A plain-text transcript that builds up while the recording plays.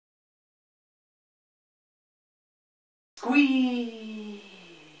Squee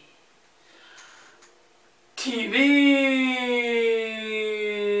TV.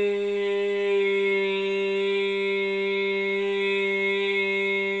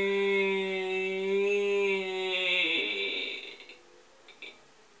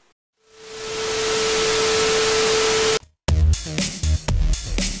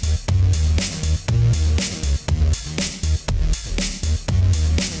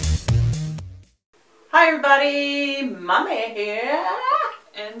 Hi everybody, Mommy here,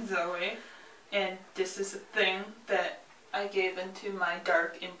 and Zoe, and this is a thing that I gave into my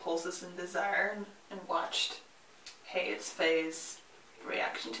dark impulses and desire and watched Hey It's Faye's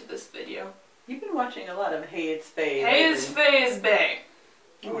reaction to this video. You've been watching a lot of Hey It's Faye. Hey It's Faye's Bae.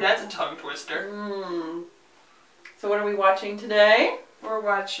 Ooh, that's a tongue twister. So what are we watching today? We're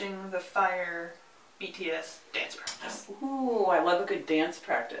watching the Fire BTS dance practice. Ooh, I love a good dance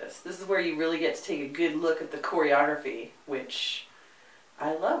practice. This is where you really get to take a good look at the choreography, which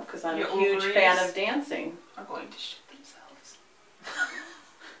I love because I'm a huge fan of dancing. Are going to shit themselves.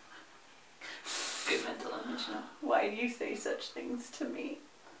 Good mental image, no? Why do you say such things to me?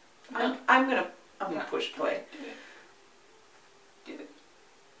 No. I'm gonna push play. Do it. Do it.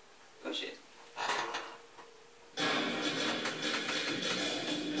 Push it.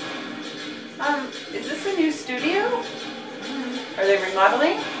 Is this a new studio? Are they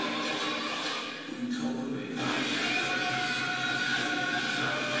remodeling?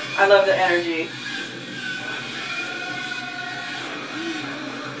 I love the energy.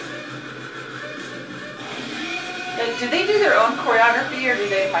 Do they do their own choreography or do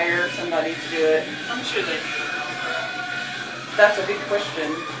they hire somebody to do it? I'm sure they do their own choreography. That's a big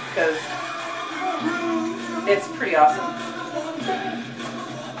question because it's pretty awesome.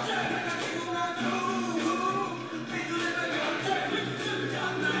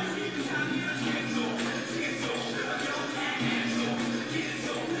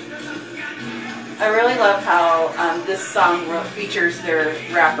 I really love how this song features their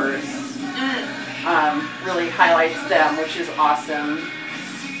rappers. Really highlights them, which is awesome.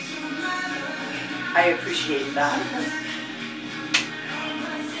 I appreciate that.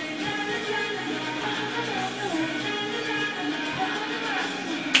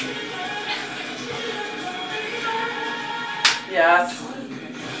 Yes.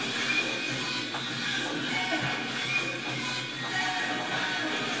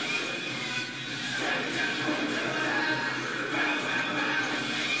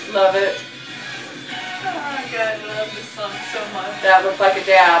 Love it. Oh my god, I love this song so much. That looked like a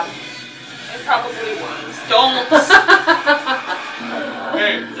dab. It probably was. Don't.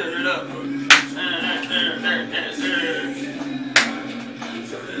 Hey, turn it up.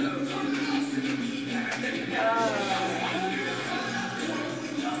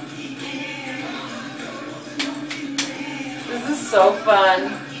 This is so fun.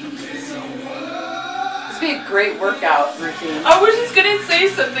 Be a great workout routine. I was just gonna say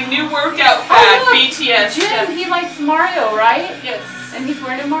something. New workout fad. BTS. Jim, he likes Mario, right? Yes. And he's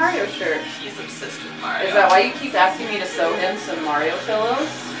wearing a Mario shirt. He's obsessed with Mario. Is that why you keep asking me to sew him some Mario pillows?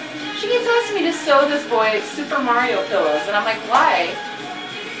 She keeps asking me to sew this boy Super Mario pillows, and I'm like, why?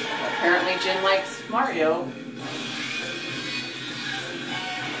 Apparently, Jin likes Mario.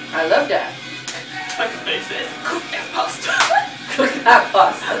 I love that. Like the face says, cook that pasta. Cook that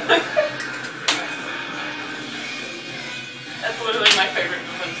pasta. That's literally my favorite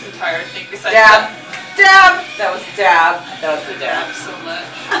move of this entire thing. Besides dab! Dab! That was dab. That was the dab. So much.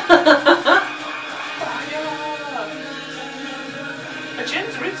 Are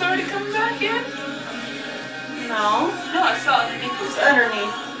Jin's roots already coming back yet? No. No, I saw underneath. It's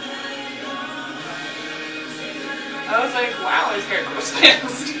underneath. I was like, wow, his hair grows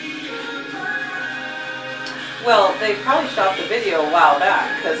fast. Well, they probably shot the video a while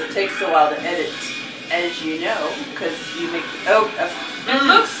back because it takes a while to edit. As you know, because you make it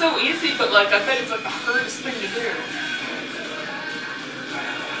looks so easy, but like I bet it's like the hardest thing to do.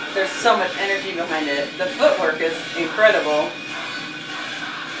 There's so much energy behind it. The footwork is incredible.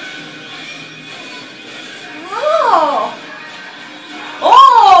 Oh!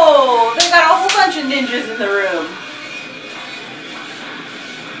 Oh! They got a whole bunch of ninjas in the room.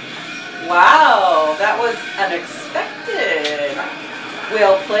 Wow, that was unexpected.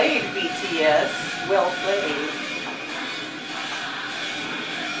 Well played, BTS. Well played.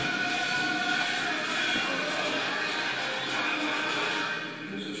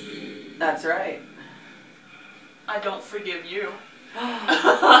 That's right. I don't forgive you.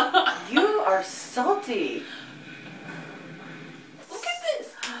 You are salty. Look at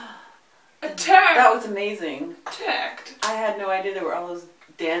this. Attack. That was amazing. Attacked. I had no idea there were all those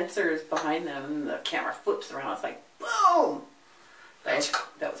dancers behind them and the camera flips around. It's like, whoa. boom.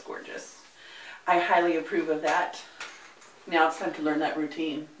 That was gorgeous. I highly approve of that. Now it's time to learn that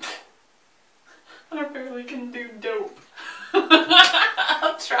routine. I barely can do dope.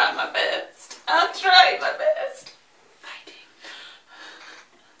 I'll try my best. I'll try my best. Fighting.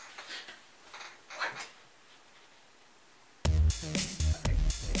 What?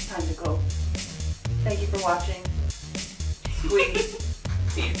 It's time to go. Thank you for watching. Squee.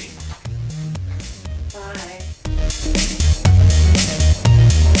 Easy. Bye.